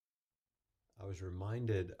I was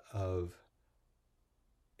reminded of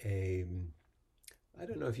a, I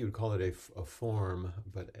don't know if you would call it a form,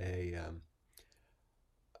 but a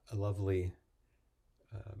lovely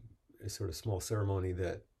sort of small ceremony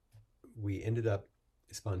that we ended up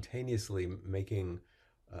spontaneously making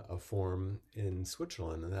a form in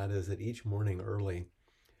Switzerland. And that is that each morning early,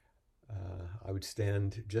 I would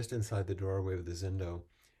stand just inside the doorway of the Zendo.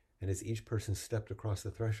 And as each person stepped across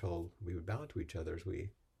the threshold, we would bow to each other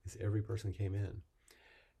as every person came in.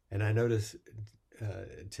 And I noticed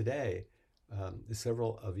today,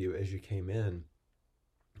 several of you, as you came in,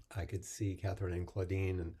 I could see Catherine and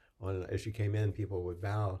Claudine, and as you came in, people would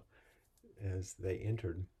bow as they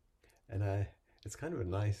entered, and it's kind of a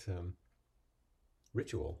nice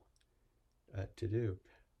ritual to do.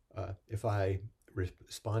 If I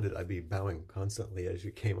responded, I'd be bowing constantly as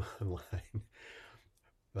you came online,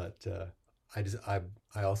 but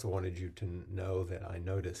I also wanted you to know that I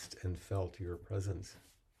noticed and felt your presence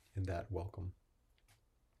in that welcome.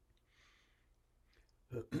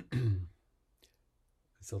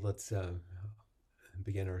 So let's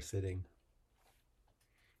begin our sitting.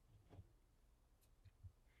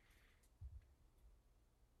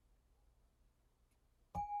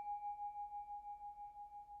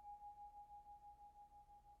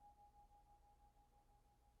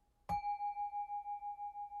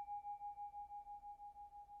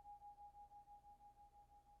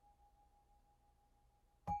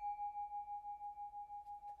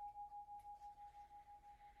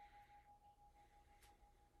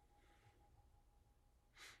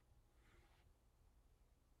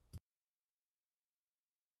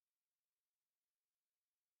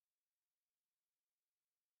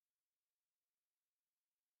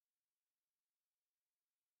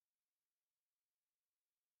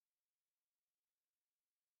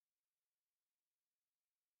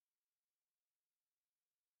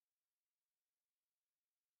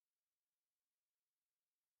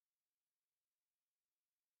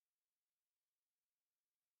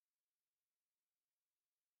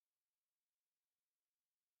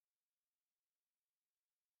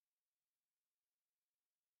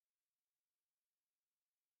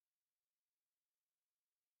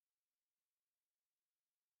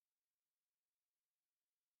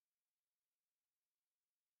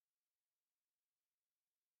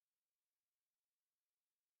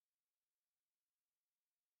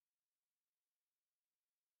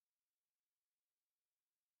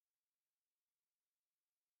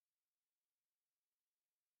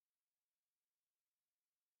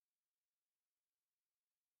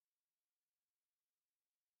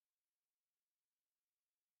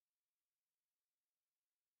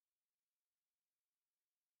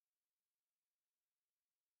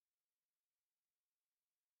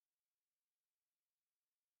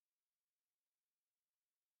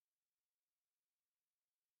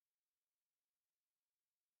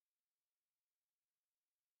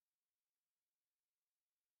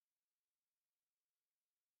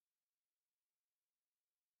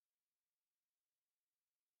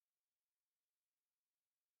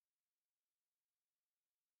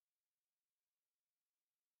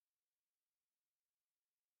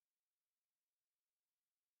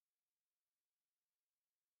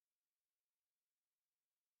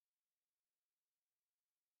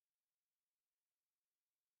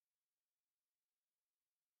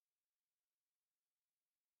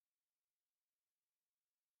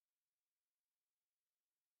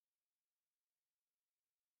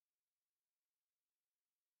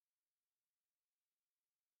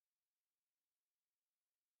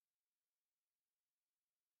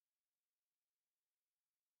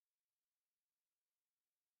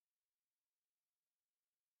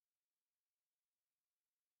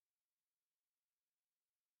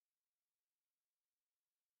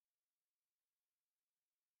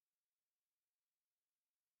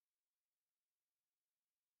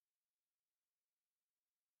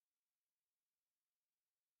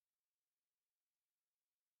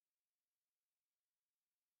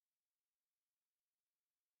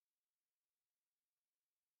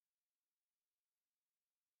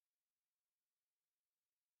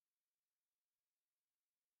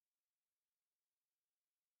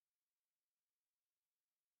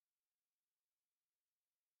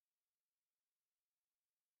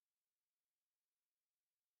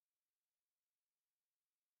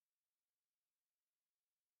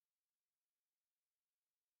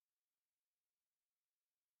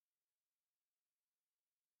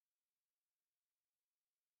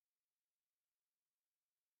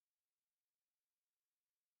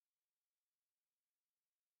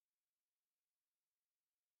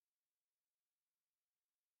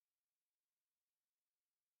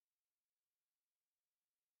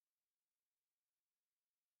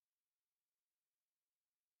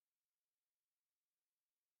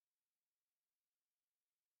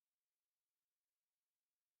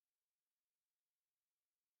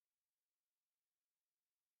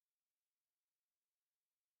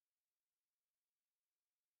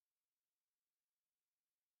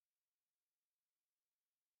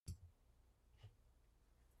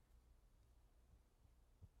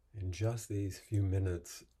 in just these few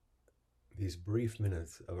minutes, these brief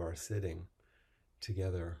minutes of our sitting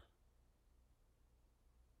together,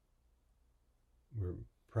 we're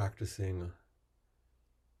practicing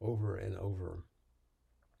over and over,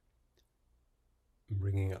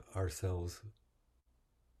 bringing ourselves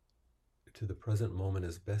to the present moment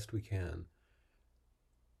as best we can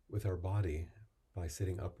with our body by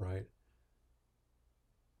sitting upright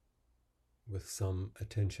with some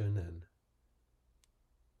attention and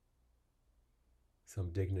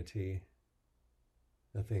some dignity,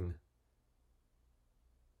 nothing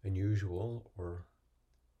unusual or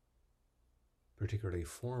particularly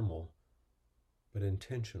formal, but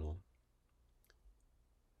intentional.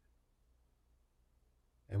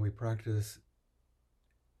 And we practice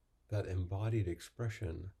that embodied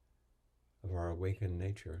expression of our awakened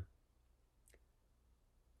nature,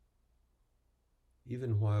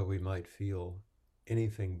 even while we might feel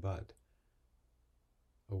anything but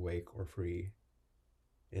awake or free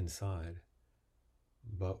inside,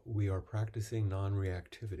 but we are practicing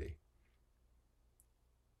non-reactivity.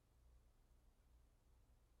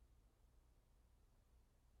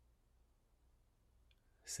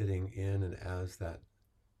 Sitting in and as that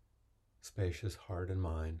spacious heart and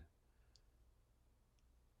mind,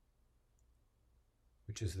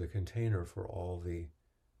 which is the container for all the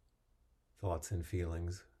thoughts and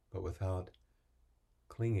feelings, but without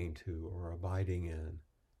clinging to or abiding in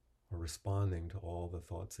or responding to all the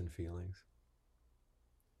thoughts and feelings.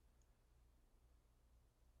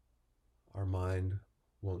 Our mind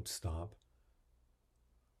won't stop.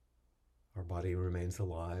 Our body remains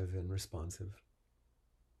alive and responsive.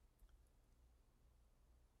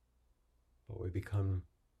 But we become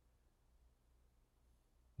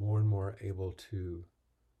more and more able to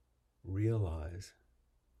realize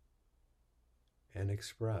and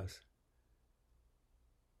express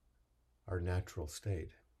our natural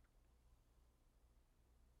state,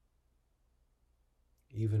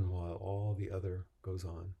 even while all the other goes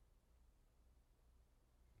on.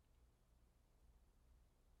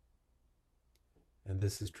 And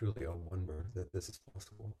this is truly a wonder that this is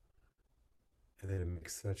possible, and that it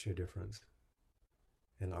makes such a difference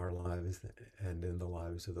in our lives and in the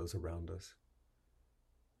lives of those around us.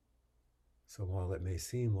 So while it may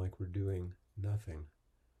seem like we're doing nothing,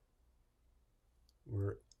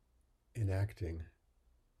 we're enacting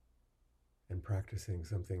and practicing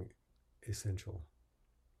something essential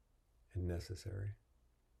and necessary.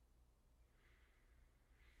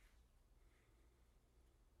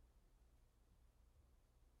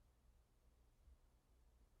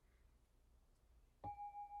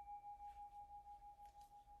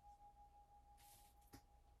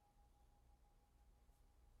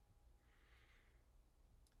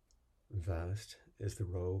 Vast is the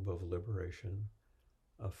robe of liberation,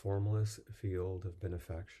 a formless field of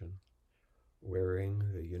benefaction. Wearing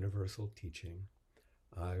the universal teaching,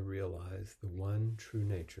 I realize the one true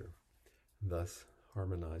nature, thus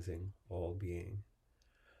harmonizing all being.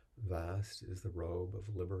 Vast is the robe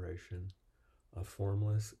of liberation, a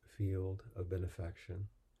formless field of benefaction.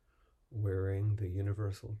 Wearing the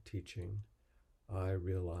universal teaching, I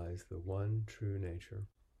realize the one true nature,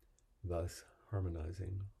 thus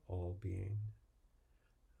harmonizing all being.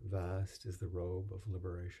 Vast is the robe of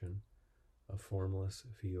liberation, a formless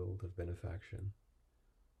field of benefaction.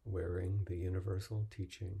 Wearing the universal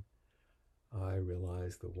teaching, I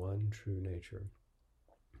realize the one true nature,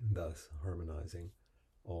 thus harmonizing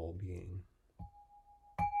all being.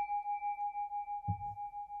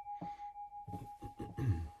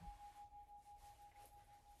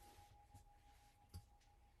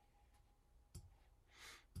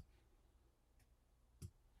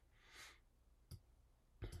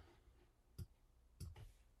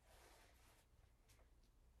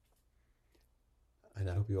 And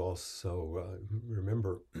I hope you also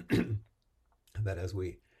remember that as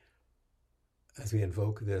we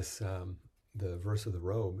invoke this, the verse of the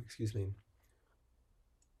robe,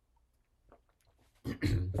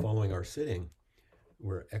 following our sitting,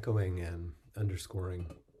 we're echoing and underscoring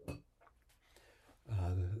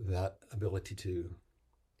that ability to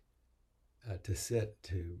sit,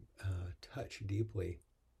 to touch deeply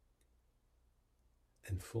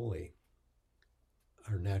and fully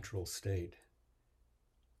our natural state,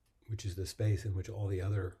 which is the space in which all the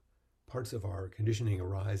other parts of our conditioning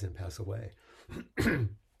arise and pass away.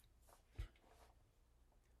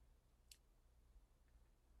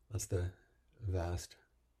 That's the vast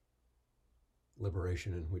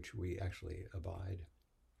liberation in which we actually abide.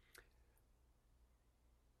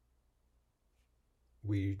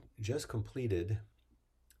 We just completed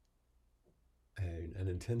an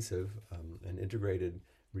intensive and integrated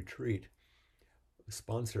retreat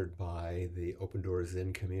sponsored by the Open Doors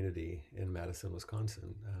Zen community in Madison,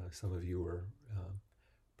 Wisconsin. Some of you were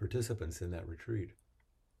participants in that retreat.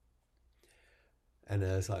 And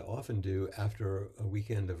as I often do after a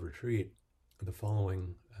weekend of retreat, the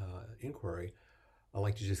following inquiry, I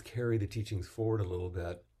like to just carry the teachings forward a little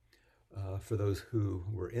bit for those who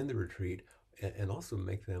were in the retreat, and also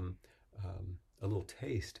make them a little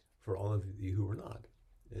taste for all of you who were not.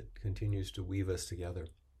 It continues to weave us together.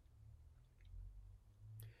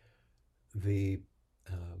 The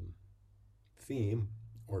theme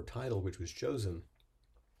or title which was chosen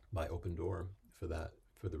by Open Door for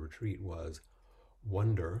the retreat was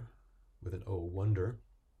Wonder, with an O, wonder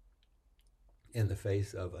in the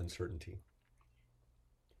face of uncertainty.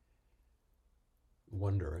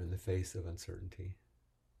 Wonder in the face of uncertainty.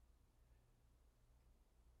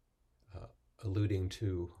 Alluding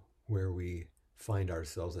to where we find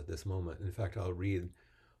ourselves at this moment. In fact, I'll read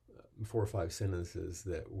 4 or 5 sentences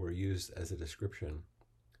that were used as a description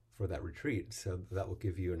for that retreat, so that will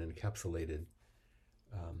give you an encapsulated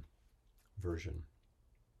version.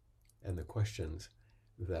 And the questions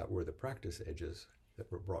that were the practice edges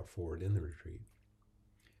that were brought forward in the retreat.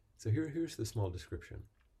 So here's the small description.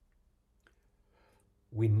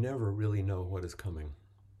 We never really know what is coming.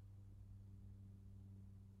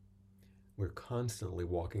 We're constantly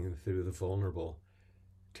walking through the vulnerable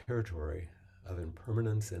territory of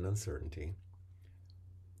impermanence and uncertainty,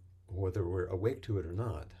 whether we're awake to it or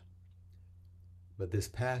not. But this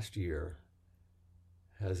past year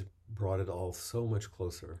has brought it all so much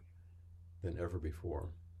closer than ever before.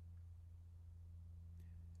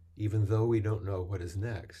 Even though we don't know what is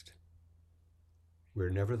next, we're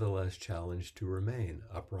nevertheless challenged to remain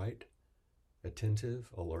upright, attentive,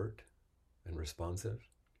 alert, and responsive.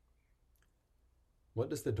 What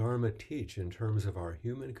does the Dharma teach in terms of our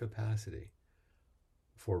human capacity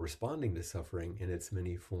for responding to suffering in its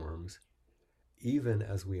many forms, even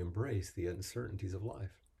as we embrace the uncertainties of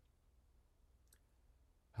life?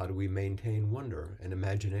 How do we maintain wonder and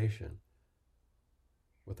imagination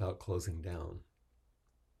without closing down?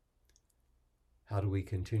 How do we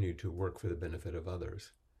continue to work for the benefit of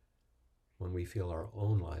others when we feel our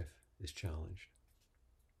own life is challenged?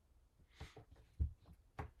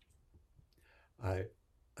 I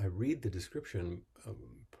read the description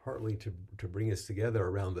partly to bring us together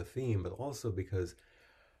around the theme, but also because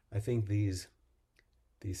I think these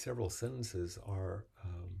several sentences are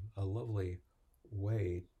a lovely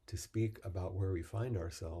way to speak about where we find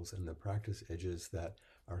ourselves and the practice edges that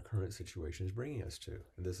our current situation is bringing us to.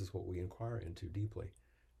 And this is what we inquire into deeply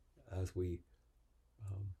as we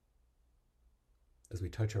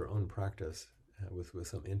touch our own practice with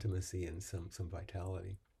some intimacy and some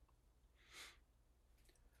vitality.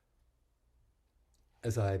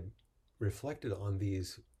 As I reflected on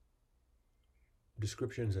these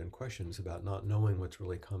descriptions and questions about not knowing what's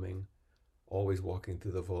really coming, always walking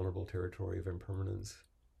through the vulnerable territory of impermanence,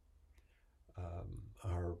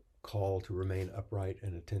 our call to remain upright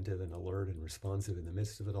and attentive and alert and responsive in the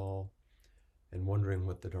midst of it all, and wondering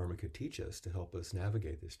what the Dharma could teach us to help us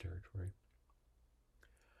navigate this territory.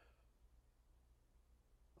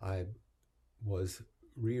 I was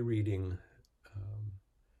rereading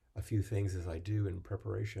a few things as I do in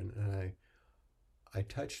preparation, and I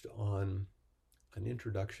touched on an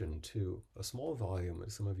introduction to a small volume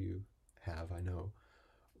that some of you have, I know,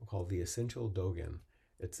 called The Essential Dogen.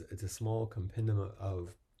 It's a small compendium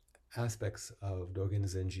of aspects of Dogen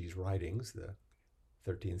Zenji's writings, the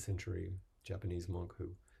 13th century Japanese monk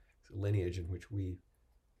whose lineage in which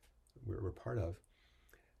we're part of.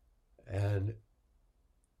 And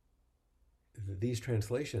these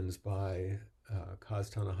translations by Kaz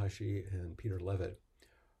Tanahashi and Peter Levitt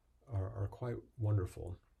are quite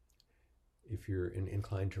wonderful if you're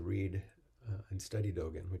inclined to read and study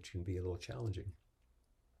Dogen, which can be a little challenging.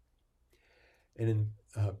 And in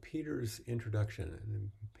Peter's introduction, and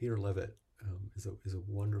Peter Levitt is a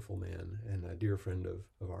wonderful man and a dear friend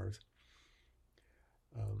of ours.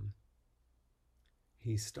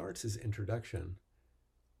 He starts his introduction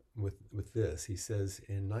with this. He says,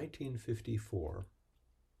 in 1954,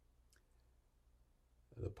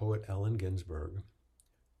 the poet Allen Ginsberg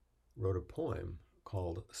wrote a poem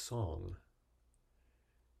called Song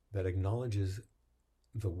that acknowledges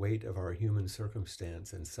the weight of our human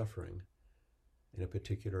circumstance and suffering in a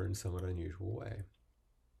particular and somewhat unusual way.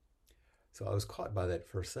 So I was caught by that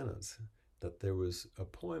first sentence, that there was a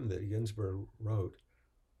poem that Ginsberg wrote,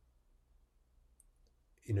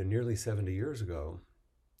 nearly 70 years ago,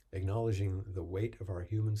 acknowledging the weight of our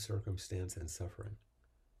human circumstance and suffering.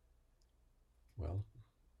 Well,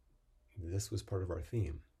 this was part of our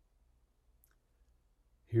theme.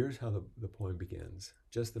 Here's how the poem begins.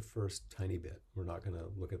 Just the first tiny bit. We're not going to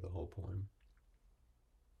look at the whole poem.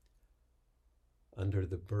 Under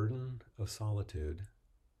the burden of solitude,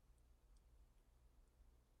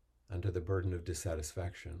 under the burden of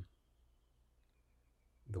dissatisfaction,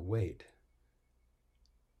 the weight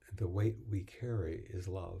we carry is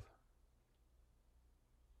love.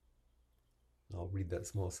 I'll read that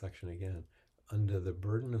small section again. Under the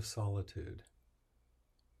burden of solitude,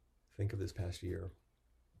 think of this past year.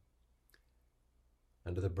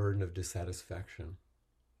 Under the burden of dissatisfaction,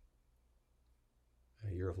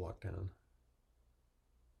 a year of lockdown,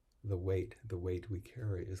 the weight we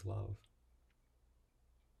carry is love.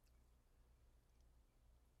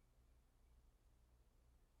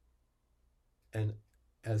 And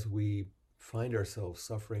as we find ourselves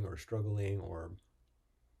suffering or struggling or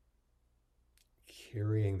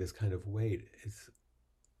carrying this kind of weight, it's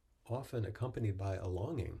often accompanied by a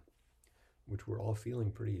longing, which we're all feeling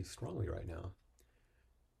pretty strongly right now.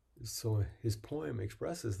 So his poem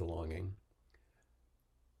expresses the longing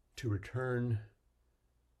to return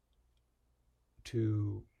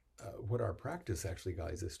to what our practice actually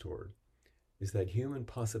guides us toward, is that human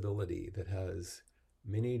possibility that has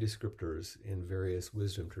many descriptors in various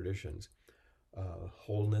wisdom traditions: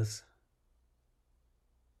 wholeness,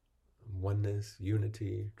 oneness,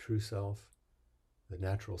 unity, true self, the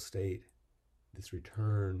natural state, this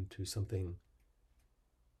return to something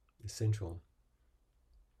essential.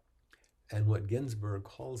 And what Ginsberg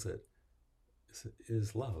calls it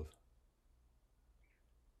is love.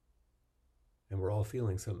 And we're all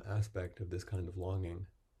feeling some aspect of this kind of longing.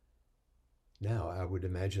 Now, I would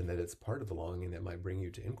imagine that it's part of the longing that might bring you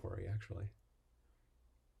to inquiry, actually.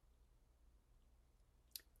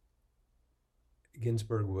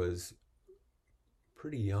 Ginsberg was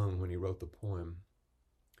pretty young when he wrote the poem,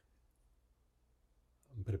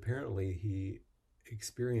 but apparently he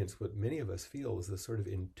experienced what many of us feel is this sort of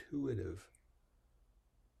intuitive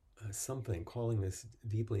something calling this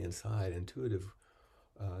deeply inside, intuitive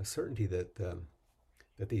certainty that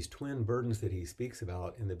these twin burdens that he speaks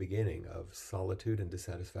about in the beginning of solitude and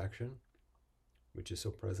dissatisfaction, which is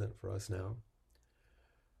so present for us now,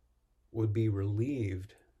 would be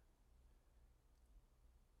relieved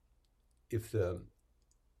if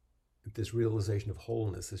this realization of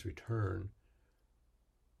wholeness, this return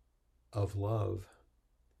of love,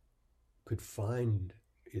 could find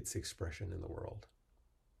its expression in the world.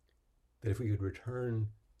 That if we could return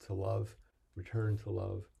to love,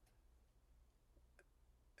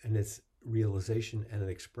 and its realization and an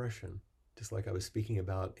expression, just like I was speaking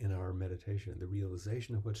about in our meditation, the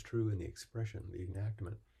realization of what's true and the expression, the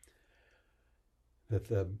enactment, that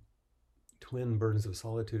the twin burdens of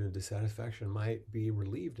solitude and dissatisfaction might be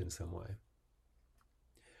relieved in some way.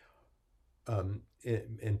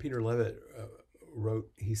 And Peter Levitt wrote,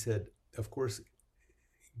 he said, of course,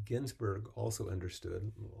 Ginsberg also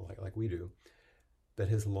understood, like we do, that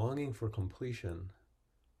his longing for completion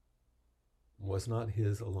was not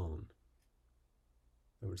his alone.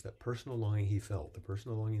 In other words, that personal longing he felt, the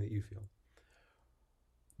personal longing that you feel,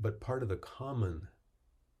 but part of the common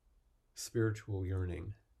spiritual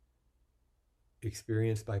yearning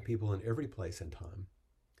experienced by people in every place and time.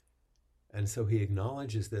 And so he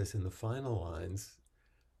acknowledges this in the final lines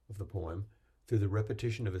of the poem through the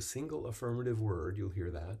repetition of a single affirmative word, you'll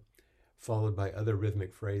hear that, followed by other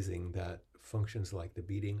rhythmic phrasing that functions like the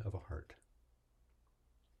beating of a heart.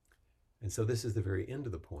 And so this is the very end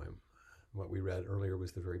of the poem. What we read earlier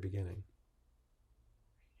was the very beginning.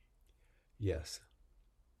 Yes.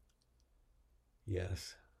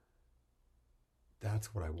 Yes.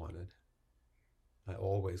 That's what I wanted. I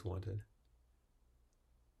always wanted.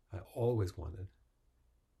 I always wanted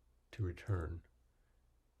to return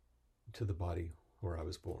to the body where I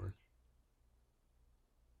was born.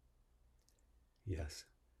 Yes.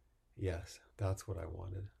 Yes, that's what I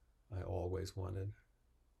wanted. I always wanted.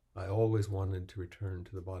 I always wanted to return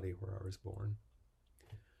to the body where I was born.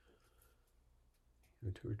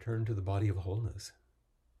 And to return to the body of wholeness.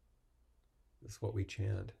 That's what we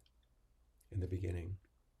chant in the beginning.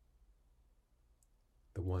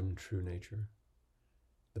 The one true nature.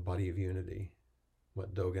 The body of unity.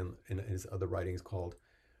 What Dogen in his other writings called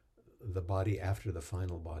the body after the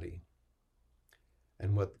final body.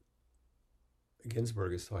 And what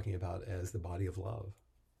Ginsberg is talking about as the body of love.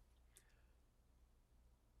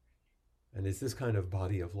 And it's this kind of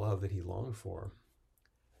body of love that he longed for.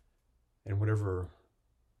 And whatever,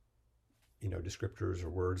 descriptors or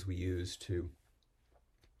words we use to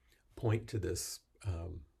point to this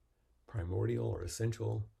primordial or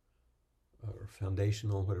essential or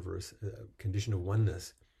foundational, whatever condition of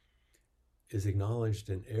oneness, is acknowledged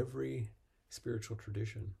in every spiritual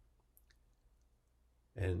tradition.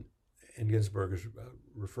 And Ginsberg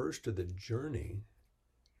refers to the journey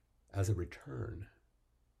as a return.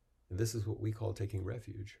 And this is what we call taking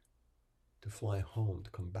refuge, to fly home,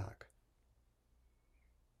 to come back.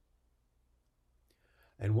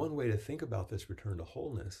 And one way to think about this return to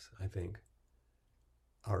wholeness, I think,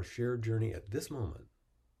 our shared journey at this moment,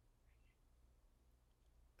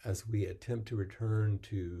 as we attempt to return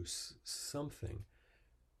to something,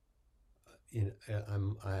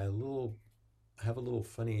 I have a little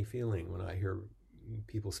funny feeling when I hear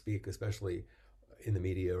people speak, especially in the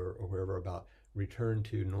media or wherever, about return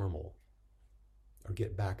to normal or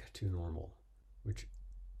get back to normal, which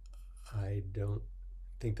I don't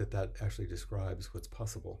think that actually describes what's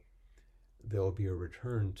possible. There will be a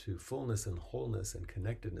return to fullness and wholeness and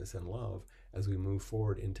connectedness and love as we move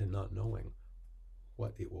forward into not knowing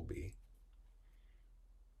what it will be.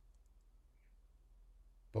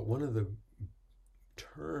 But one of the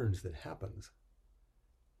turns that happens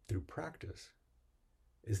through practice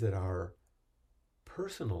is that our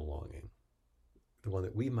personal longing, the one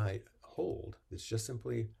that we might hold, that's just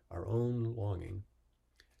simply our own longing,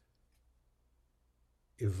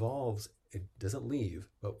 evolves. It doesn't leave,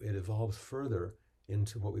 but it evolves further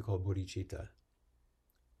into what we call bodhicitta,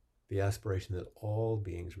 the aspiration that all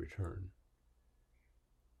beings return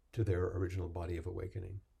to their original body of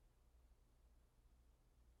awakening,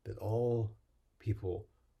 that all people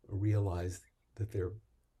realize that their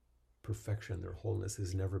perfection, their wholeness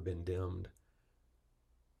has never been dimmed.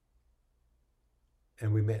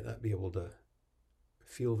 And we may not be able to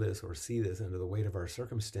feel this or see this under the weight of our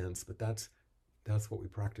circumstance, but that's what we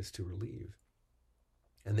practice to relieve.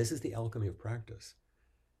 And this is the alchemy of practice,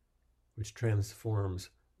 which transforms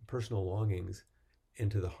personal longings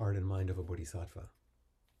into the heart and mind of a bodhisattva.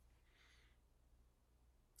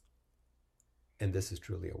 And this is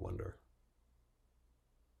truly a wonder,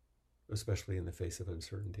 especially in the face of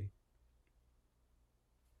uncertainty.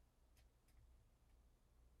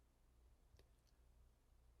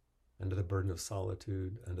 Under the burden of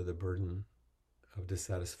solitude, under the burden of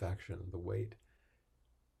dissatisfaction, the weight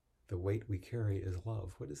we carry is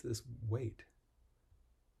love. What is this weight?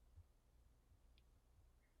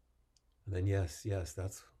 And then yes,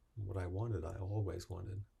 that's what I wanted. I always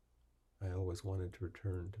wanted to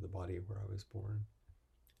return to the body where I was born.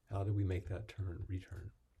 How do we make that return?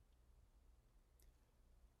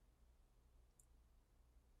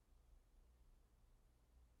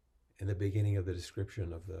 In the beginning of the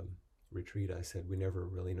description of the retreat, I said we never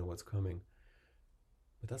really know what's coming.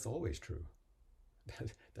 But that's always true.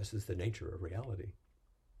 That's just the nature of reality.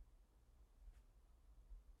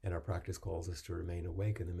 And our practice calls us to remain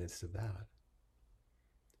awake in the midst of that.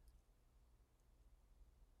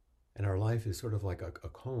 And our life is sort of like a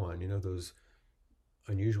koan, those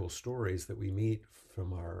unusual stories that we meet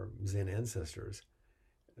from our Zen ancestors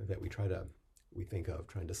that we think of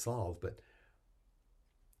trying to solve. But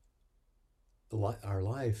our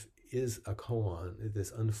life is a koan,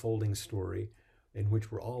 this unfolding story in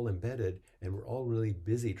which we're all embedded, and we're all really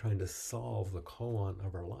busy trying to solve the koan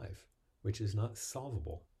of our life, which is not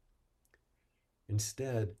solvable.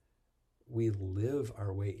 Instead, we live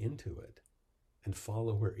our way into it and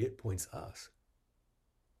follow where it points us.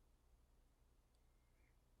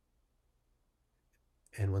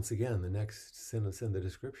 And once again, the next sentence in the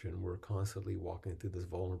description, we're constantly walking through this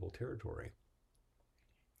vulnerable territory.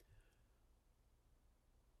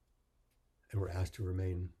 And we're asked to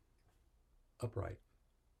remain upright.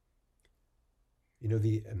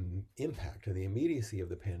 The impact and the immediacy of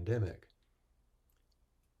the pandemic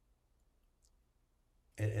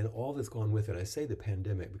and all that's gone with it. I say the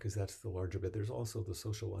pandemic because that's the larger bit. There's also the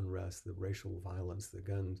social unrest, the racial violence, the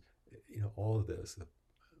guns, all of this, the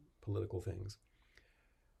political things.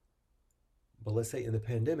 But let's say in the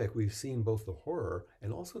pandemic, we've seen both the horror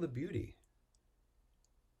and also the beauty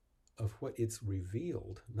of what it's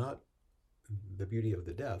revealed, not the beauty of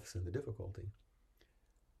the deaths and the difficulty.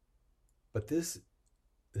 But this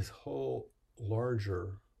whole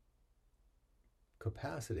larger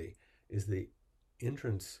capacity is the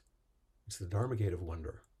entrance, it's the Dharma gate of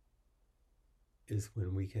wonder, is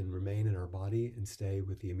when we can remain in our body and stay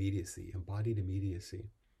with the immediacy, embodied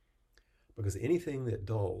immediacy. Because anything that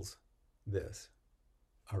dulls this,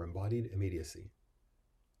 our embodied immediacy,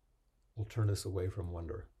 will turn us away from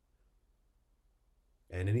wonder.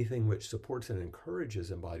 And anything which supports and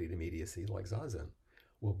encourages embodied immediacy, like Zazen,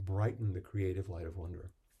 will brighten the creative light of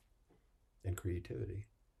wonder and creativity.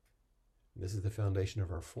 And this is the foundation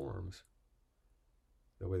of our forms.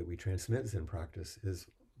 The way that we transmit Zen practice is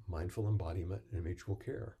mindful embodiment and mutual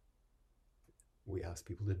care. We ask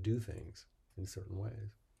people to do things in certain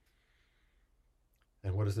ways.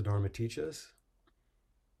 And what does the Dharma teach us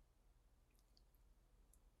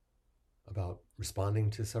about responding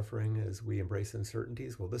to suffering as we embrace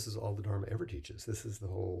uncertainties? Well, this is all the Dharma ever teaches. This is the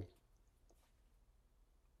whole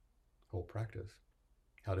practice.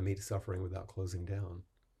 How to meet suffering without closing down,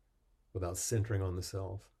 without centering on the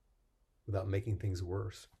self, without making things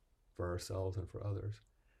worse for ourselves and for others.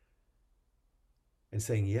 And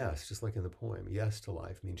saying yes, just like in the poem, yes to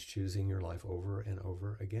life means choosing your life over and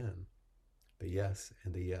over again. The yes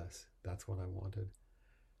and the yes. That's what I wanted.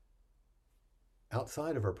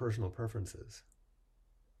 Outside of our personal preferences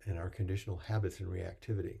and our conditional habits and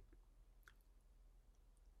reactivity,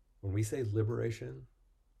 when we say liberation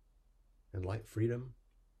and light freedom,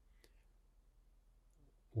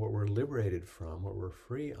 what we're liberated from, what we're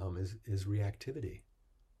free is reactivity.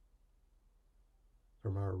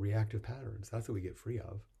 From our reactive patterns. That's what we get free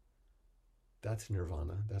of. That's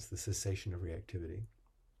nirvana. That's the cessation of reactivity.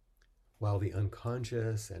 While the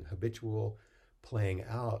unconscious and habitual playing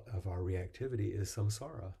out of our reactivity is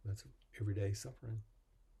samsara. That's everyday suffering.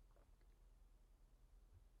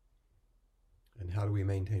 And how do we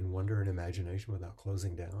maintain wonder and imagination without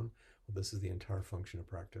closing down? Well, this is the entire function of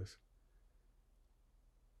practice.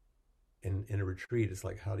 In a retreat, it's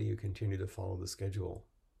like, how do you continue to follow the schedule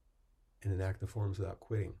and enact the forms without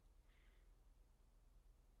quitting?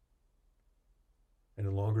 And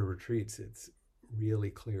in longer retreats, it's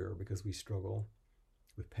really clear because we struggle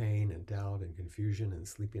with pain and doubt and confusion and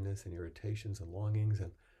sleepiness and irritations and longings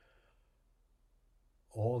and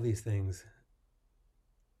all these things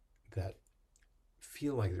that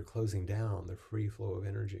feel like they're closing down the free flow of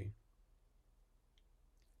energy.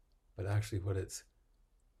 But actually, what it's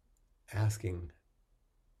asking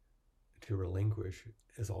to relinquish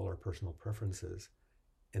is all our personal preferences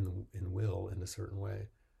and will in a certain way,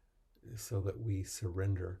 so that we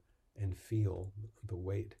surrender and feel the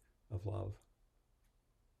weight of love.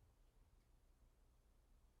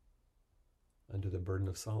 Under the burden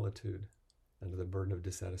of solitude, under the burden of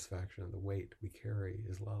dissatisfaction, the weight we carry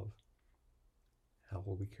is love. How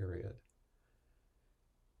will we carry it?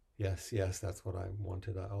 Yes, that's what I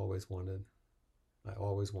wanted. I always wanted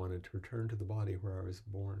to return to the body where I was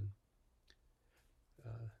born,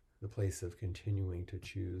 the place of continuing to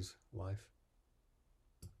choose life.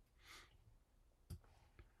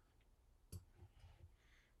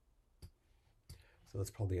 So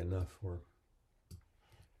that's probably enough for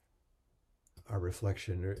our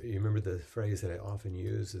reflection. You remember the phrase that I often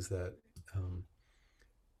use is that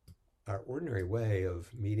our ordinary way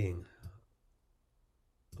of meeting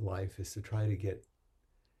life is to try to get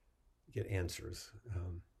answers.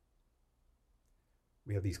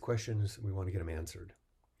 We have these questions, we want to get them answered.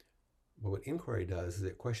 But what inquiry does is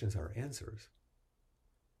it questions our answers.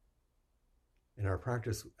 In our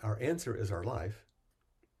practice, our answer is our life.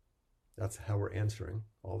 That's how we're answering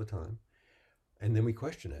all the time. And then we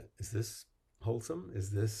question it. Is this wholesome?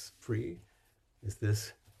 Is this free? Is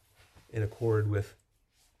this in accord with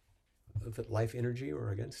life energy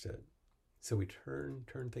or against it? So we turn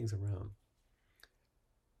things around.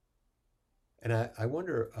 And I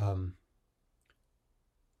wonder,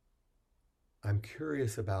 I'm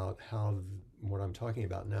curious about how what I'm talking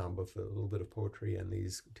about now, both a little bit of poetry and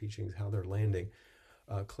these teachings, how they're landing.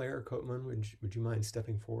 Claire Coatman, would you mind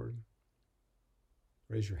stepping forward?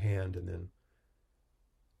 Raise your hand and then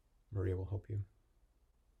Maria will help you.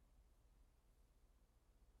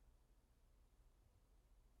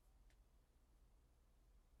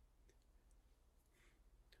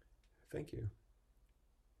 Thank you.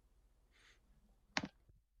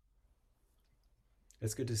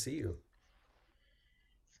 It's good to see you.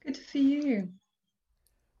 It's good to see you.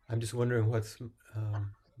 I'm just wondering what's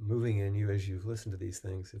moving in you as you've listened to these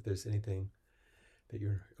things, if there's anything that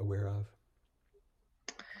you're aware of.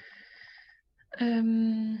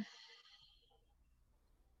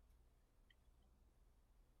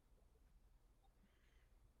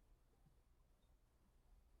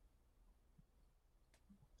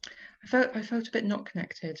 I felt a bit not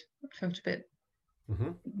connected. I felt a bit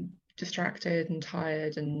distracted and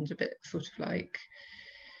tired and a bit sort of like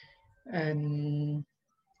I don't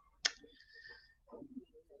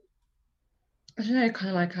know, kind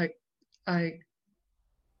of like I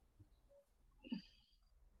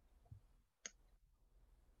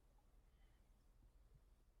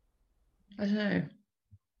don't know.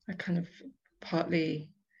 I kind of partly,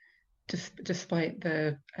 despite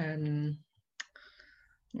the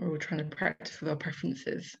we're all trying to practice with our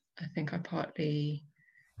preferences, I think I partly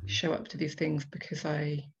show up to these things because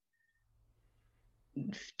I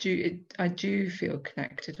do feel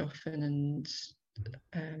connected often, and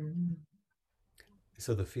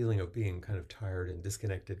so the feeling of being kind of tired and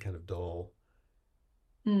disconnected, kind of dull,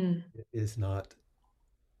 Mm. is not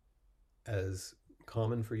as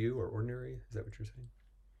common for you or ordinary? Is that what you're saying?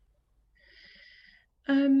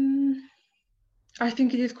 Um, I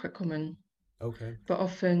think it is quite common, Okay. but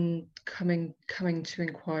often coming to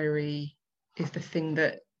inquiry is the thing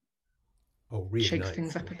that Oh, shakes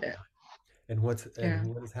things reignites up it. a bit. And Yeah.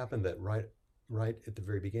 what has happened that right at the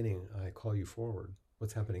very beginning I call you forward?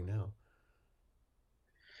 What's happening now?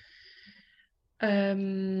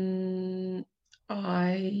 Um,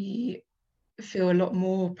 I feel a lot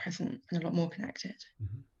more present and a lot more connected.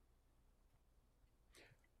 Hmm.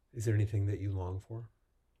 Is there anything that you long for?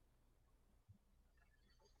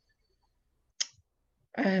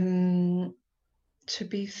 Um, to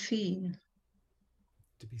be seen.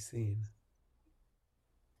 To be seen.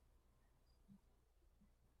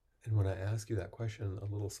 And when I asked you that question, a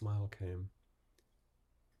little smile came.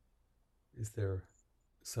 Is there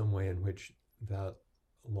some way in which that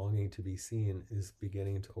longing to be seen is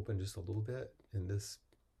beginning to open just a little bit in this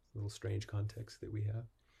little strange context that we have?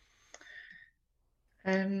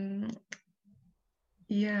 Um,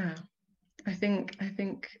 yeah, I think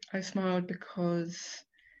I smiled because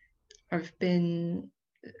I've been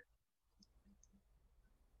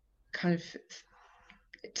kind of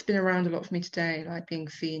it's been around a lot for me today, like being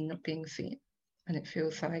seen, not being seen. And it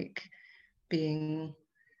feels like being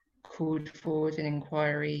called forward in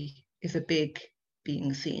inquiry is a big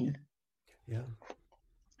being seen. Yeah.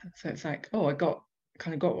 So it's like, oh, I got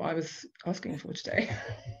kind of got what I was asking for today.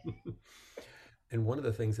 And one of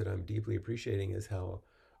the things that I'm deeply appreciating is how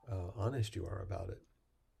honest you are about it,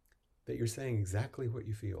 that you're saying exactly what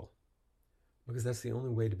you feel, because that's the only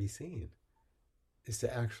way to be seen, is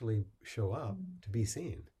to actually show up to be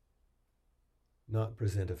seen, not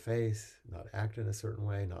present a face, not act in a certain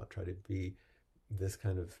way, not try to be this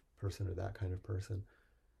kind of person or that kind of person,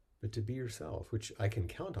 but to be yourself, which I can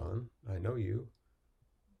count on. I know you,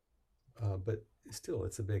 but still,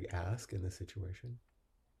 it's a big ask in this situation.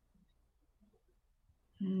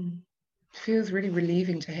 Mm. It feels really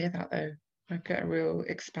relieving to hear that, though. I get a real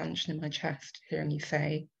expansion in my chest hearing you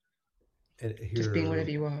say, And just being here,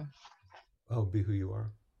 whatever you are. oh, be who you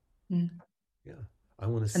are. Mm. Yeah, I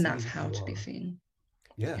want to And see that's who how you to be are. seen.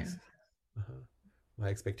 Yeah. Yes. Uh-huh. My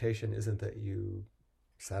expectation isn't that you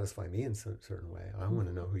satisfy me in some certain way. I want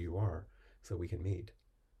to know who you are so we can meet.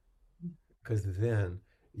 Because then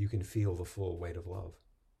you can feel the full weight of love.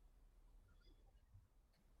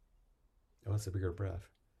 Oh, it's a bigger breath.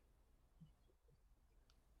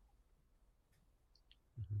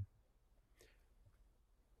 Hmm.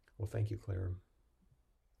 Well, thank you, Claire.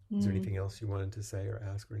 Is there Mm. anything else you wanted to say or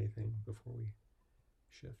ask or anything before we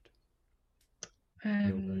shift? No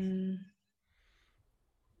rush. Um,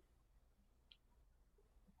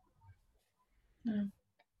 no,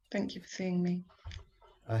 thank you for seeing me.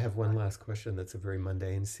 I have one last question that's a very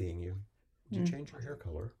mundane seeing you. Did you Mm. change your hair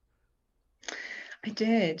color? I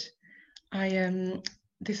did. I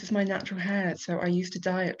this is my natural hair, so I used to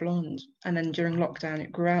dye it blonde, and then during lockdown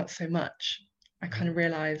it grew out so much. I kind Oh, of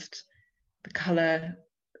realized the color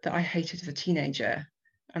that I hated as a teenager,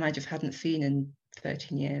 and I just hadn't seen in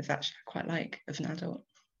 13 years. Actually, I quite like as an adult.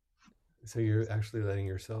 so you're actually letting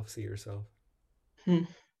yourself see yourself Hmm.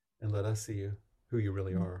 and let us see you, who you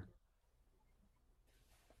really Hmm. are.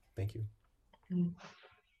 Thank you. Hmm.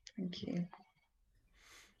 Thank you.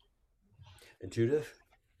 And Judith,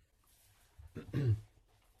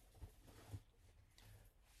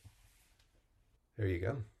 there you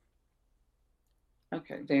go.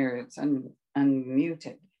 Okay, there it's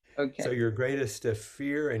unmuted. So Okay. your greatest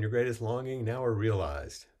fear and your greatest longing now are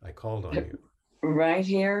realized. I called on you. Right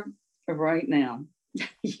here, right now.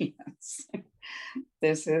 Yes,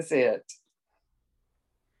 this is it.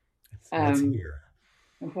 It's what's here.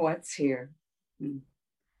 What's here?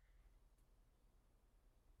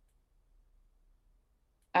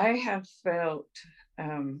 I have felt,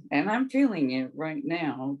 and I'm feeling it right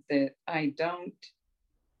now, that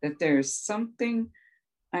that there's something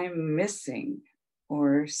I'm missing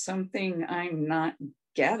or something I'm not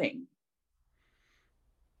getting.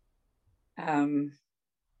 Um,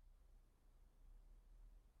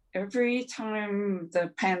 every time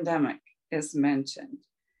the pandemic is mentioned,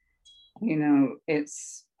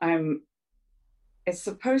 it's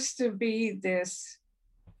supposed to be this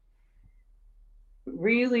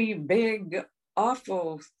really big,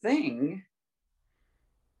 awful thing,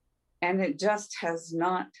 and it just has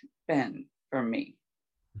not been for me.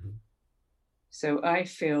 Mm-hmm. So I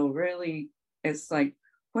feel really, it's like,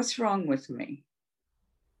 what's wrong with me?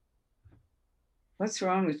 What's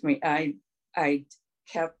wrong with me? I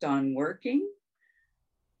kept on working.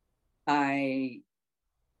 I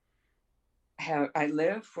I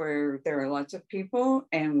live where there are lots of people,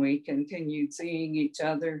 and we continued seeing each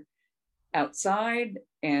other outside,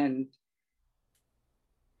 and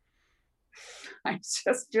I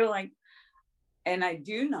just feel like, and I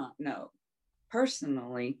do not know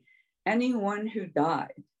personally anyone who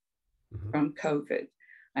died from COVID.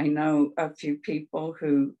 I know a few people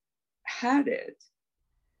who had it,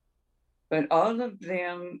 but all of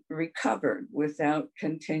them recovered without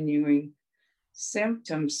continuing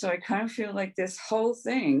symptoms. So I kind of feel like this whole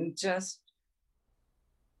thing just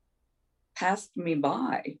passed me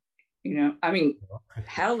by. I mean,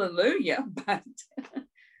 hallelujah, but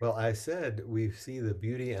Well, I said we see the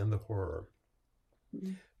beauty and the horror.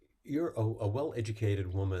 You're a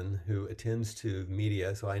well-educated woman who attends to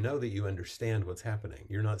media, so I know that you understand what's happening.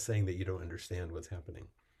 You're not saying that you don't understand what's happening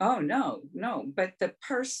oh no, but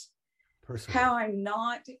personally. how I'm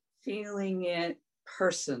not feeling it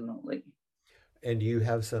personally. And you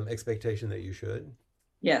have some expectation that you should?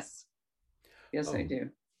 Yes, I Oh, do.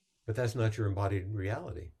 but that's not your embodied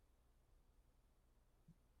reality.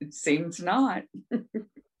 It seems not.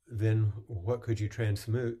 Then what could you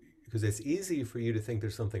transmute? Because it's easy for you to think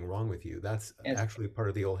there's something wrong with you. That's Yes, actually part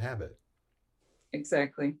of the old habit.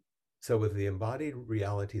 exactly. So, with the embodied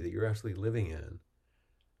reality that you're actually living in,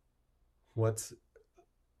 what's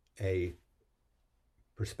a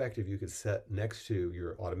perspective you could set next to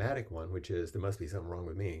your automatic one, which is there must be something wrong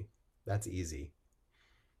with me? That's easy.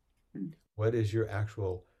 What is your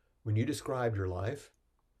actual, when you described your life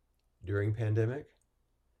during pandemic,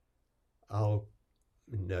 I'll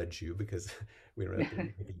nudge you because we don't have to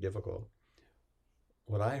make it difficult.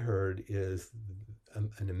 What I heard is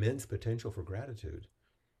an immense potential for gratitude.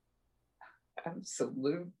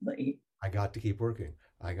 Absolutely. I got to keep working.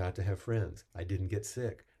 I got to have friends. I didn't get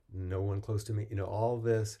sick. No one close to me. All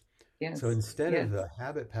this. So Yes, instead of yes, the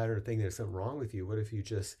habit pattern thing, there's something wrong with you. What if you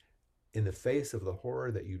just, in the face of the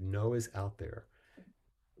horror that you know is out there,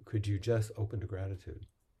 could you just open to gratitude?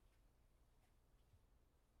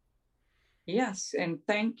 yes. And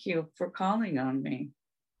thank you for calling on me.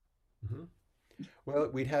 Hmm. Well,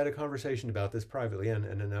 we'd had a conversation about this privately, and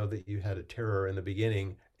I know that you had a terror in the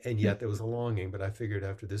beginning, and yet there was a longing. But I figured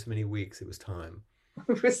after this many weeks, it was time.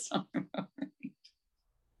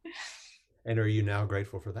 And are you now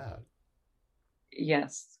grateful for that?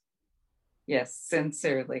 Yes, yes,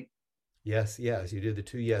 sincerely. Yes, yes, you did the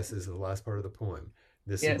two yeses of the last part of the poem.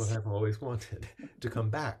 This is what Yes, I've always wanted to come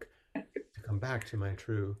back, to come back to my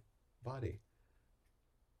true body.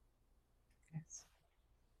 yes.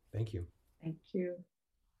 Thank you. Thank you.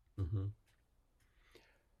 Hmm.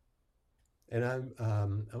 And I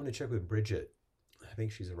want to check with Bridget. I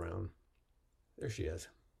think she's around. There she is.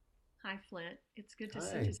 Hi, Flint. It's good to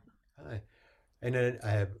see Hi, you. hi. And then I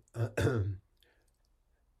have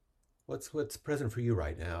what's present for you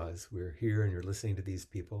right now as we're here and you're listening to these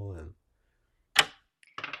people and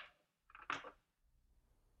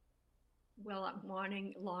Well, I'm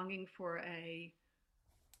longing for a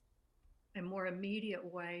more immediate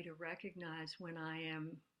way to recognize when I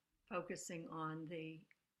am focusing on the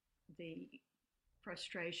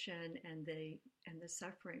frustration and the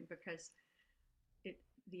suffering, because it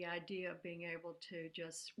the idea of being able to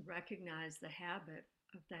just recognize the habit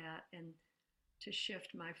of that and to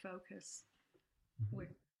shift my focus Mhm.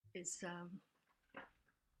 would is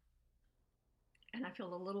and I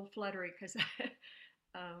feel a little fluttery because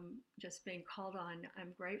just being called on.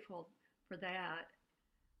 I'm grateful for that.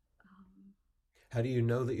 Um, How do you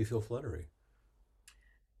know that you feel fluttery?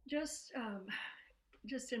 just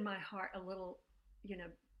just in my heart, a little, you know,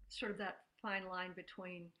 sort of that fine line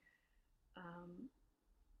between um,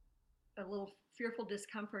 a little fearful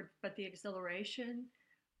discomfort, but the exhilaration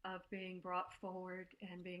of being brought forward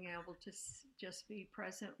and being able to just be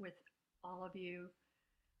present with all of you.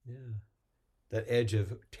 Yeah. That edge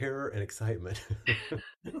of terror and excitement.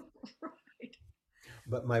 Right.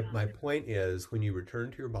 But Yeah. my point is when you return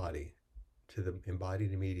to your body, to the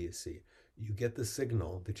embodied immediacy, you get the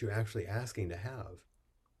signal that you're actually asking to have.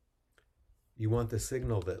 You want the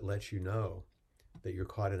signal that lets you know that you're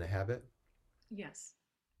caught in a habit. Yes.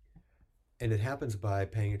 And it happens by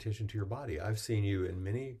paying attention to your body. I've seen you in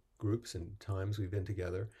many groups and times we've been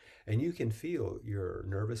together, and you can feel your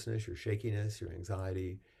nervousness, your shakiness, your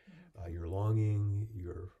anxiety, your longing,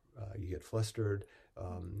 you get flustered,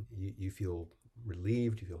 you feel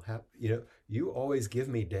relieved, you feel happy. You always give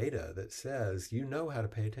me data that says you know how to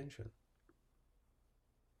pay attention,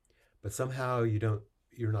 but somehow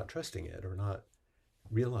you're not trusting it or not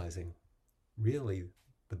realizing really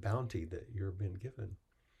the bounty that you're been given.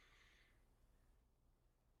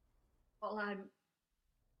 Well,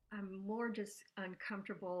 I'm more just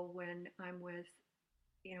uncomfortable when I'm with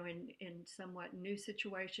in somewhat new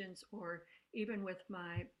situations, or even with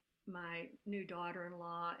my new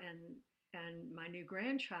daughter-in-law and my new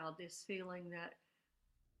grandchild, this feeling that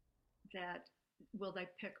will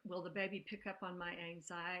the baby pick up on my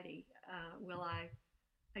anxiety? Will I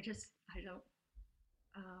don't,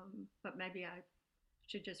 but maybe I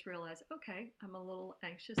should just realize, okay, I'm a little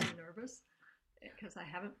anxious and nervous because I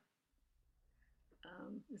haven't,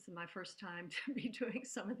 this is my first time to be doing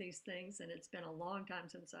some of these things, and it's been a long time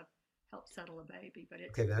since I've helped settle a baby, but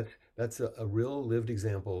it's, Okay, that's a real lived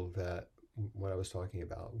example that what I was talking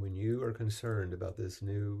about. When you are concerned about this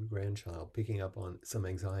new grandchild picking up on some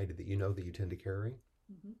anxiety that you know that you tend to carry,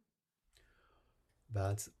 mm-hmm,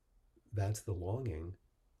 that's that's the longing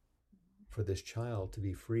for this child to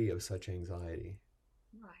be free of such anxiety.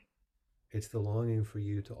 right. It's the longing for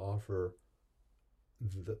you to offer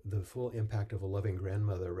the full impact of a loving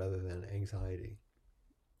grandmother rather than anxiety.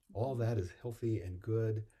 All that is healthy and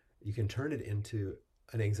good. You can turn it into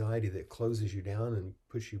an anxiety that closes you down and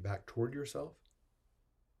puts you back toward yourself.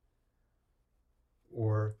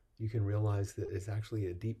 Or you can realize that it's actually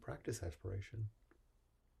a deep practice aspiration.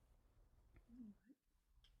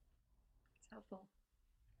 It's helpful.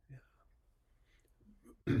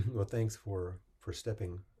 Yeah. Well, thanks for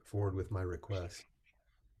stepping forward with my request.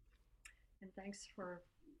 And thanks for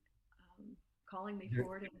calling me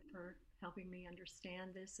forward and for helping me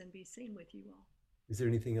understand this and be seen with you all. Is there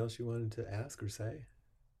anything else you wanted to ask or say?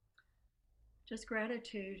 Just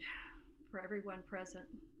gratitude for everyone present.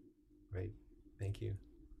 Great. Thank you.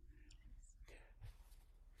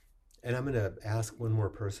 And I'm going to ask one more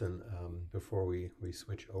person before we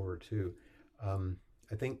switch over to,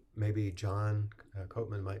 I think maybe John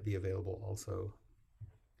Coatman might be available also.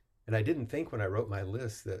 And I didn't think when I wrote my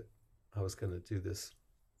list that I was going to do this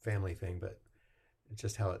family thing, but it's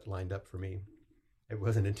just how it lined up for me. It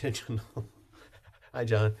wasn't intentional. Hi,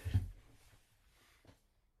 John.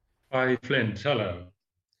 Hi, Flint. Hello.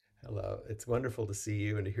 Hello. It's wonderful to see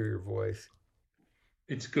you and to hear your voice.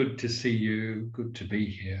 It's good to see you. Good to be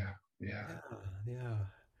here. Yeah.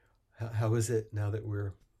 Yeah. How is it now that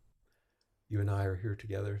you and I are here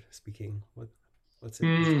together speaking? What's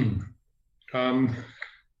it?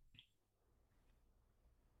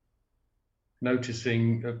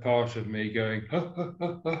 Noticing a part of me going,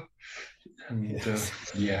 and yes.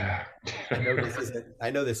 Yeah.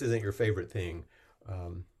 I know this isn't your favorite thing.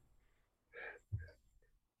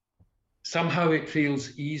 Somehow it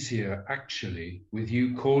feels easier, actually, with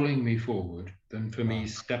you calling me forward than for me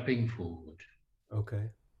stepping forward.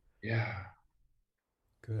 Okay. Yeah.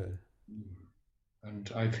 Good.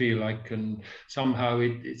 And I feel like somehow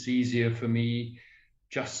it's easier for me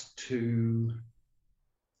just to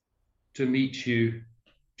meet you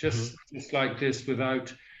just like this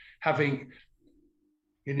without having,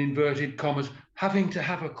 in inverted commas, having to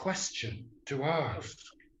have a question to ask.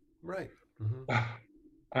 Right.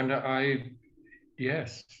 And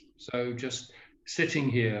yes, so just sitting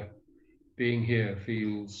here, being here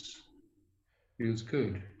feels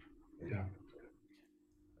good. Yeah.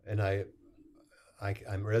 And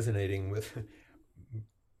I'm resonating with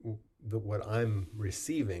what I'm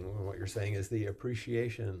receiving, and what you're saying is the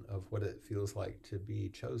appreciation of what it feels like to be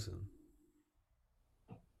chosen.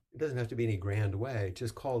 It doesn't have to be any grand way,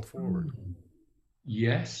 just called forward.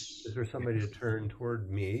 Yes. Is there somebody to turn toward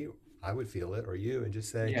me? I would feel it, or you, and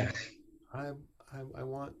just say, yes. I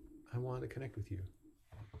want to connect with you.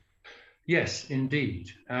 Yes, indeed.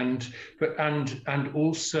 And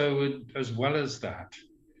also, as well as that,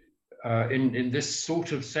 in this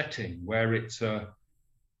sort of setting where it's a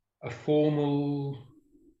formal,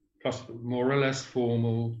 plus more or less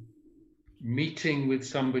formal meeting with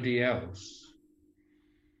somebody else,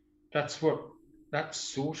 that's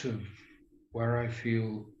sort of where I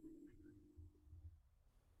feel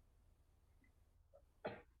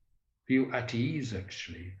at ease,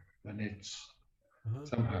 actually, and it's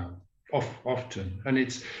somehow often, and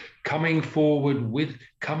it's coming forward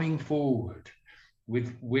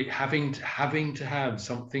with having to have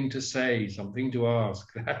something to say, something to ask.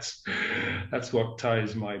 That's what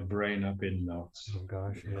ties my brain up in knots. Oh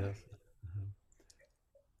gosh, yes.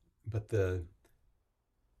 But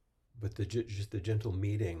just the gentle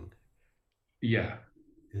meeting, yeah,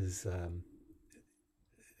 is a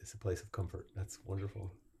place of comfort. That's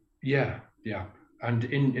wonderful. Yeah. And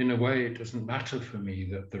in a way, it doesn't matter for me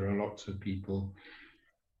that there are lots of people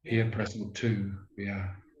here present too.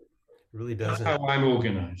 Yeah. It really doesn't. That's how I'm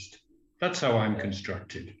organized. That's how I'm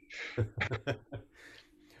constructed.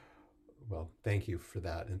 Well, thank you for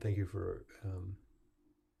that, and thank you for.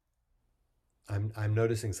 I'm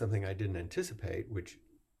noticing something I didn't anticipate, which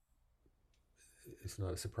is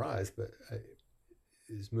not a surprise, but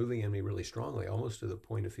is moving in me really strongly, almost to the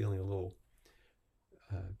point of feeling a little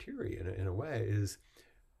teary in a way, is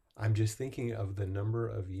I'm just thinking of the number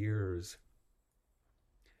of years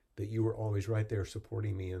that you were always right there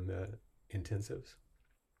supporting me in the intensives,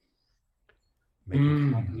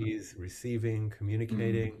 making copies, receiving,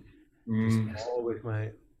 communicating, just all with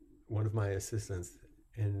one of my assistants,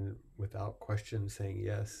 and without question saying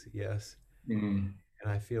yes, yes. And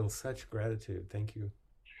I feel such gratitude. Thank you.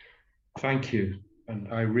 Thank you.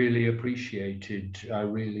 And I really appreciated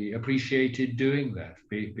doing that,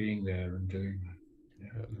 being there and doing that.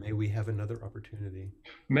 Yeah. May we have another opportunity.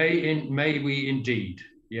 May we indeed.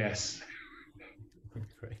 Yes.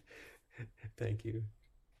 Great. Thank you,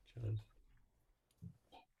 John.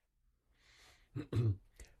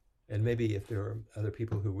 And maybe if there are other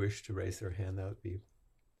people who wish to raise their hand, that would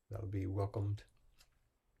be welcomed.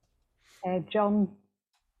 John.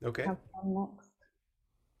 Okay. John next.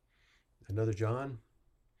 Another John.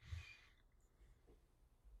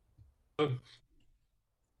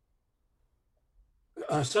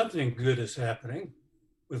 Something good is happening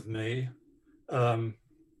with me. And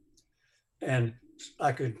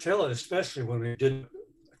I could tell it, especially when we did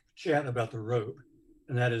chat about the robe.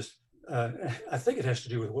 And that is, I think it has to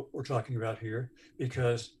do with what we're talking about here,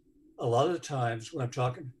 because a lot of the times when I'm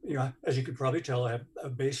talking, as you could probably tell, I have a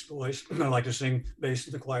bass voice. I like to sing bass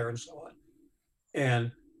in the choir and so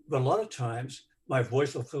on. But a lot of times my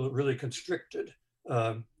voice will feel really constricted.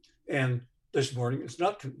 And this morning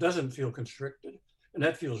doesn't feel constricted, and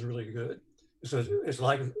that feels really good. So it's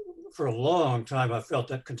like for a long time I felt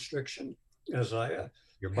that constriction as I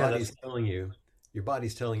your body's telling you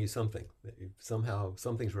something, that somehow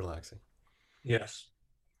something's relaxing. Yes.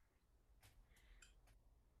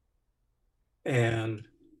 And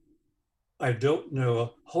I don't know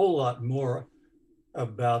a whole lot more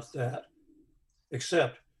about that,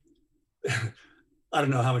 except I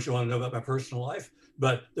don't know how much you want to know about my personal life,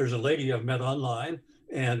 but there's a lady I've met online,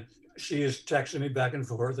 and she is texting me back and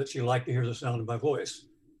forth that she liked to hear the sound of my voice.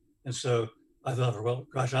 And so I thought, well,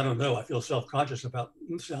 gosh, I don't know. I feel self-conscious about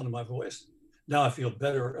the sound of my voice. Now I feel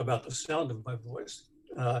better about the sound of my voice,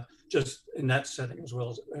 just in that setting as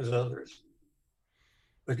well as others.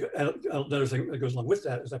 But another thing that goes along with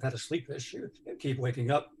that is I've had a sleep issue and keep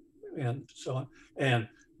waking up and so on. And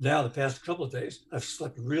now the past couple of days, I've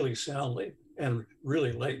slept really soundly and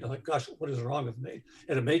really late. I'm like, gosh, what is wrong with me?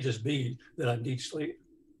 And it may just be that I need sleep.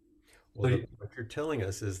 Well, what you're telling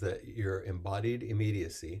us is that your embodied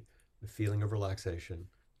immediacy, the feeling of relaxation,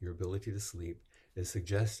 your ability to sleep, is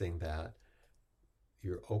suggesting that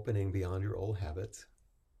you're opening beyond your old habits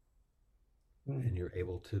and you're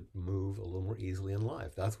able to move a little more easily in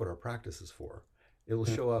life. That's what our practice is for. It will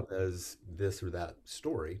show up as this or that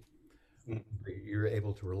story, but you're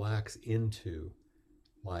able to relax into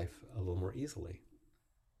life a little more easily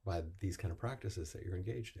by these kind of practices that you're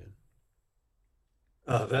engaged in.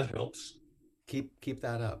 That helps. Keep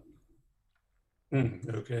that up.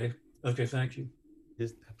 Okay. Thank you.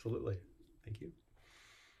 Yes, absolutely. Thank you.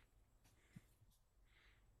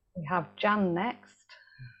 We have Jan next.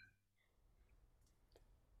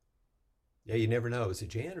 Yeah, you never know. Is it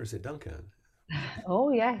Jan or is it Duncan? Oh,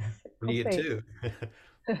 yes. You get two.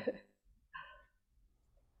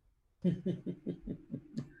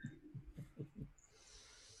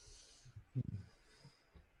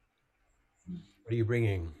 What are you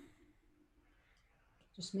bringing?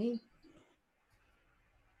 Just me.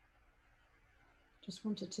 Just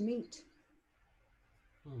wanted to meet.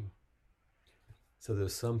 So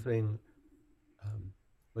there's something.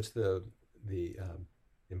 What's the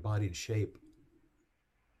embodied shape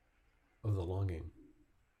of the longing?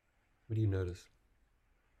 What do you notice?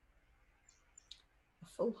 A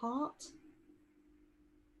full heart.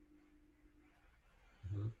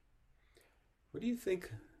 What do you think?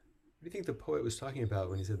 What do you think the poet was talking about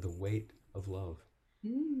when he said the weight of love?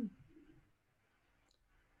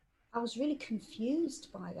 I was really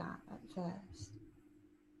confused by that at first.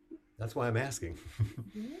 That's why I'm asking.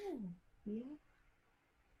 Yeah.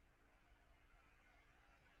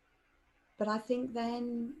 But I think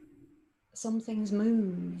then something's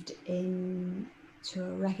moved into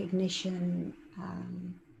a recognition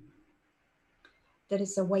that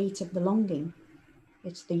it's the weight of the longing.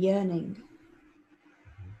 It's the yearning.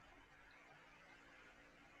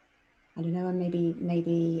 I don't know, and maybe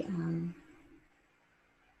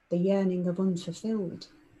the yearning of unfulfilled.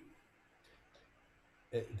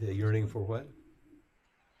 The yearning for what?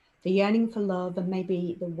 The yearning for love, and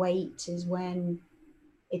maybe the weight is when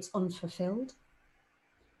it's unfulfilled.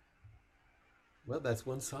 Well, that's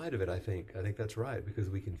one side of it, I think. I think that's right, because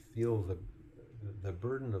we can feel the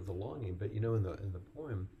burden of the longing. But in the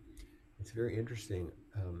poem, It's very interesting.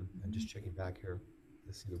 I'm just checking back here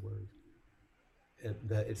to see the words.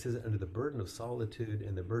 That it says under the burden of solitude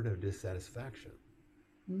and the burden of dissatisfaction.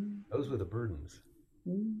 Those were the burdens.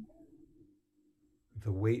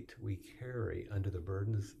 The weight we carry under the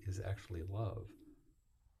burdens is actually love.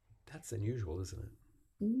 That's unusual, isn't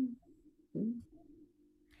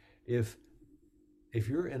it? If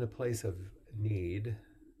you're in a place of need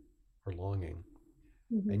or longing,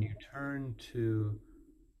 and you turn to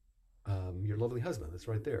your lovely husband that's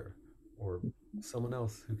right there, or someone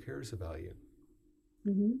else who cares about you,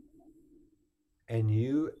 and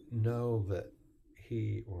you know that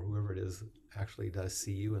he or whoever it is actually does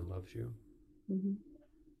see you and loves you,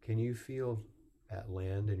 can you feel that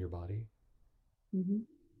land in your body?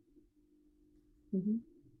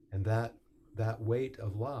 And that weight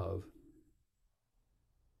of love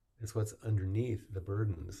is what's underneath the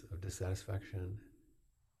burdens of dissatisfaction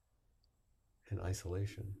and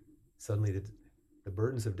isolation. Suddenly the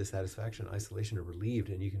burdens of dissatisfaction and isolation are relieved,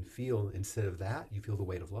 and you can feel, instead of that, you feel the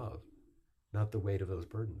weight of love, not the weight of those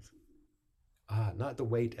burdens. Not the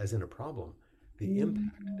weight as in a problem, the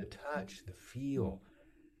impact, the touch, the feel.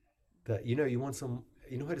 That, you want some,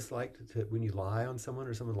 what it's like to when you lie on someone,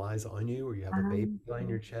 or someone lies on you, or you have a baby lying in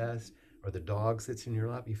your chest, or the dog sits in your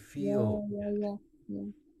lap, you feel.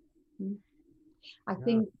 I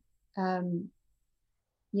think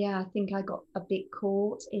I think I got a bit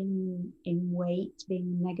caught in weight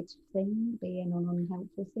being a negative thing, being an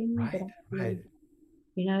unhelpful thing. Right.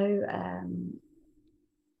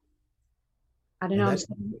 I don't know.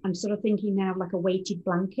 I'm sort of thinking now of like a weighted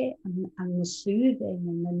blanket, and the soothing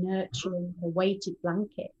and the nurturing, the weighted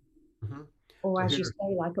blanket, or as you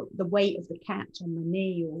say, like the weight of the cat on my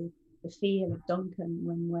knee, or the feel of Duncan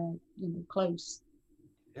when we're close.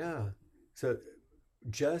 Yeah. So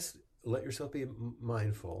just let yourself be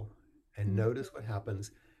mindful and notice what happens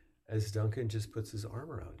as Duncan just puts his arm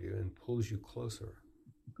around you and pulls you closer.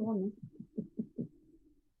 Go on then.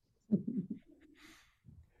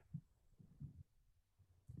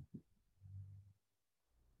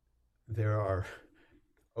 There are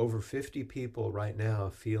over 50 people right now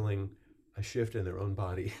feeling a shift in their own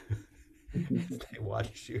body as they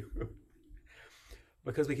watch you.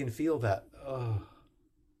 Because we can feel that,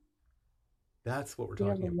 that's what we're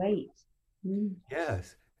talking about. Weight.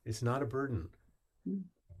 Yes, it's not a burden.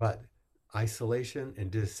 But isolation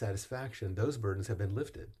and dissatisfaction, those burdens have been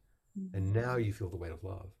lifted. And now you feel the weight of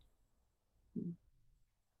love.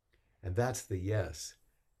 And that's the yes.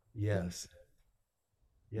 Yes.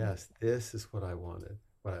 Yes, this is what I wanted,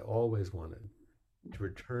 what I always wanted, to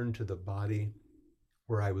return to the body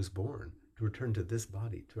where I was born, to return to this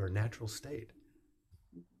body, to our natural state.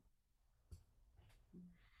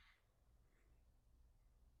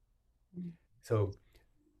 So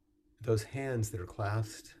those hands that are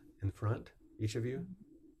clasped in front, each of you,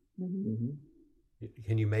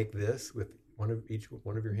 can you make this with each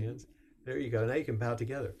one of your hands? There you go. Now you can bow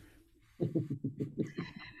together.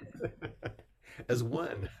 As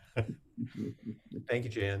one. Thank you,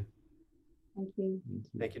 Jan. Thank you.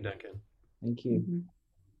 Thank you, Duncan. Thank you.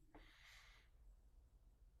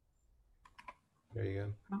 There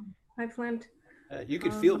you go. Hi, Flint. You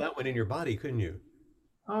could feel that one in your body, couldn't you?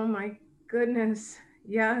 Oh my goodness.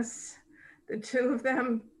 Yes. The two of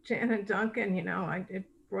them, Jan and Duncan, it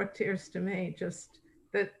brought tears to me, just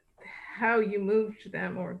that how you moved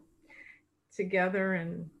them or together,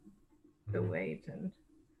 and the weight, and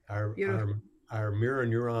our mirror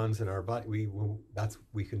neurons in our body,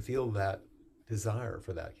 we can feel that desire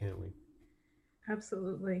for that, can't we?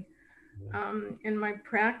 Absolutely. Yeah. In my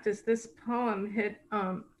practice, this poem hit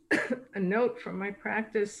a note from my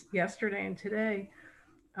practice yesterday and today,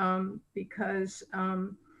 because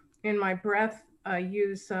in my breath I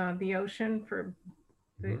use the ocean for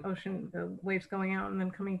the ocean, the waves going out and then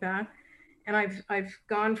coming back, and I've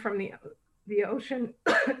gone from the ocean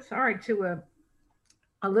sorry, to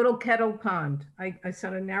a little kettle pond. I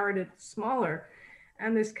sort of narrowed it smaller,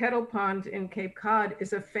 and this kettle pond in Cape Cod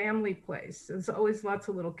is a family place. There's always lots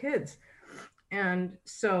of little kids, and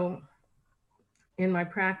so in my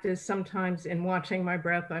practice, sometimes in watching my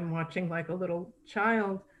breath, I'm watching like a little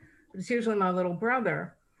child. It's usually my little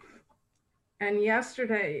brother. And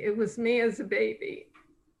yesterday, it was me as a baby.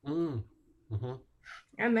 And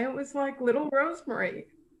it was like little Rosemary.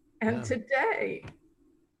 And today,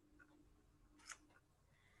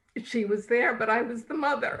 she was there, but I was the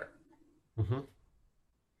mother.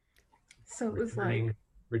 So it was like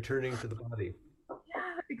returning to the body.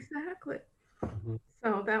 Yeah, exactly.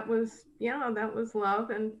 So that was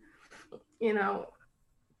love, and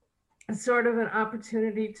sort of an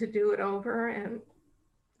opportunity to do it over and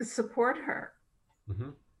support her.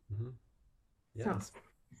 Yeah. Sounds.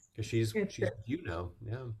 Because she's you know.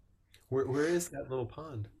 Yeah. Where is that little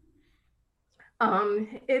pond?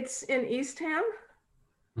 It's in Eastham,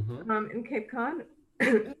 in Cape Cod,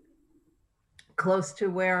 close to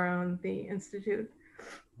where the Institute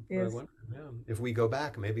is. Yeah. If we go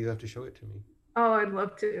back, maybe you have to show it to me. Oh, I'd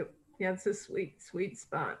love to. Yeah, it's a sweet, sweet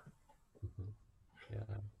spot. Yeah.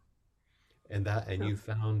 And you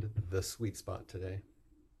found the sweet spot today.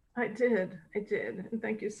 I did. And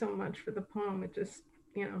thank you so much for the poem. It just,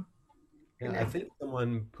 Yeah, I think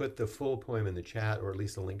someone put the full poem in the chat, or at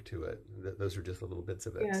least a link to it. Those are just the little bits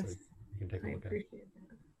of it. Yes, so you can take a look I appreciate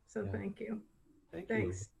that. So Yeah. thank you.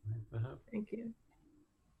 Thanks. Thank you.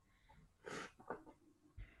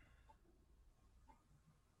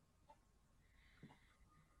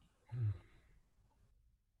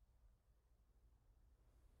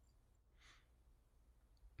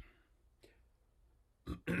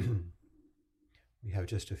 We have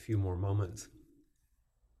just a few more moments,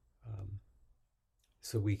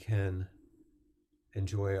 so we can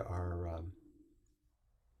enjoy our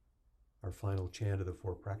final chant of the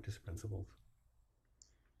 4 practice principles,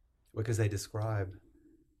 because they describe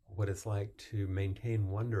what it's like to maintain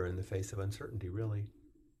wonder in the face of uncertainty, really.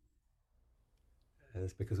 And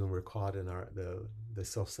it's because when we're caught in the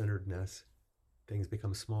self-centeredness, things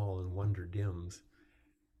become small and wonder dims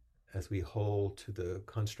as we hold to the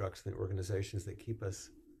constructs and the organizations that keep us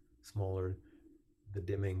smaller, the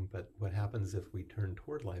dimming. But what happens if we turn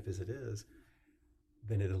toward life as it is,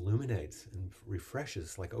 then it illuminates and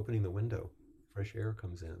refreshes, like opening the window. Fresh air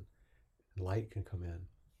comes in, and light can come in.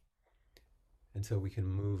 And so we can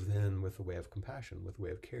move then with a way of compassion, with a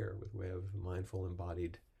way of care, with a way of mindful,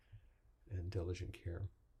 embodied, and diligent care.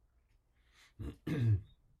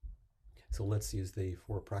 So let's use the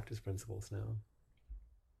 4 practice principles now.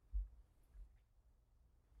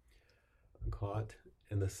 Caught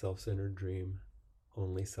in the self-centered dream,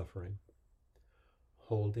 only suffering.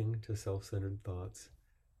 Holding to self-centered thoughts,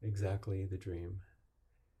 exactly the dream.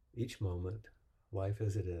 Each moment, life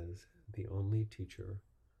as it is, the only teacher,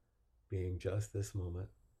 being just this moment,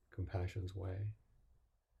 compassion's way.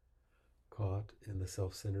 Caught in the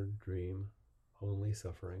self-centered dream, only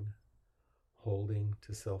suffering. Holding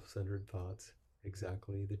to self-centered thoughts,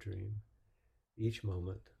 exactly the dream. Each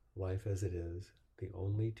moment, life as it is, the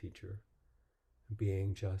only teacher,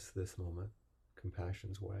 being just this moment,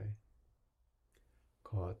 compassion's way.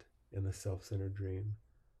 Caught in the self-centered dream,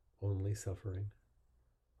 only suffering.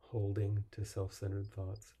 Holding to self-centered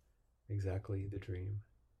thoughts, exactly the dream.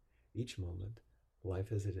 Each moment,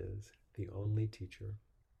 life as it is, the only teacher,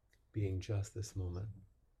 being just this moment,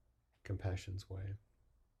 compassion's way.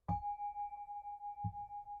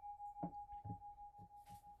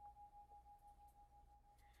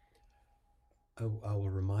 I will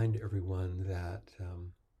remind everyone that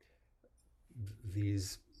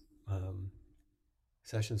these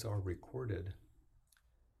sessions are recorded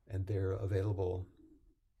and they're available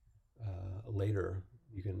later.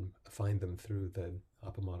 You can find them through the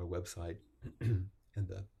Appamada website and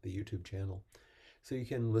the YouTube channel. So you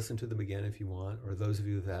can listen to them again if you want, or those of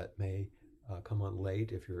you that may come on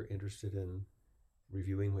late, if you're interested in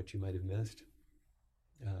reviewing what you might have missed,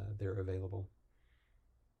 they're available.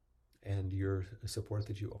 And your support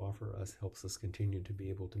that you offer us helps us continue to be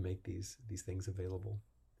able to make these things available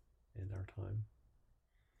in our time.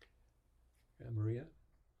 Maria?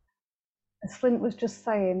 As Flint was just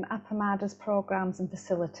saying, Appamada's programs and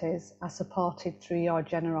facilities are supported through your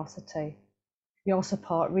generosity. Your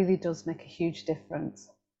support really does make a huge difference.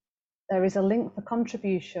 There is a link for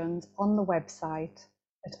contributions on the website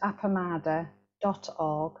at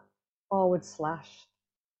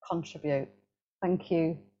appamada.org/contribute. Thank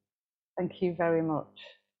you. Thank you very much.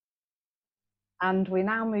 And we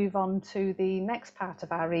now move on to the next part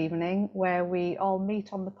of our evening, where we all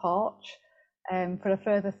meet on the porch for a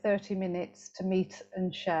further 30 minutes to meet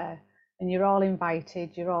and share. And you're all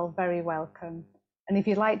invited, you're all very welcome. And if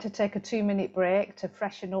you'd like to take a 2-minute break to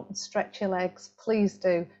freshen up and stretch your legs, please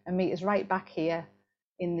do, and meet us right back here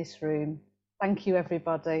in this room. Thank you,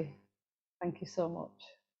 everybody. Thank you so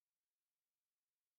much.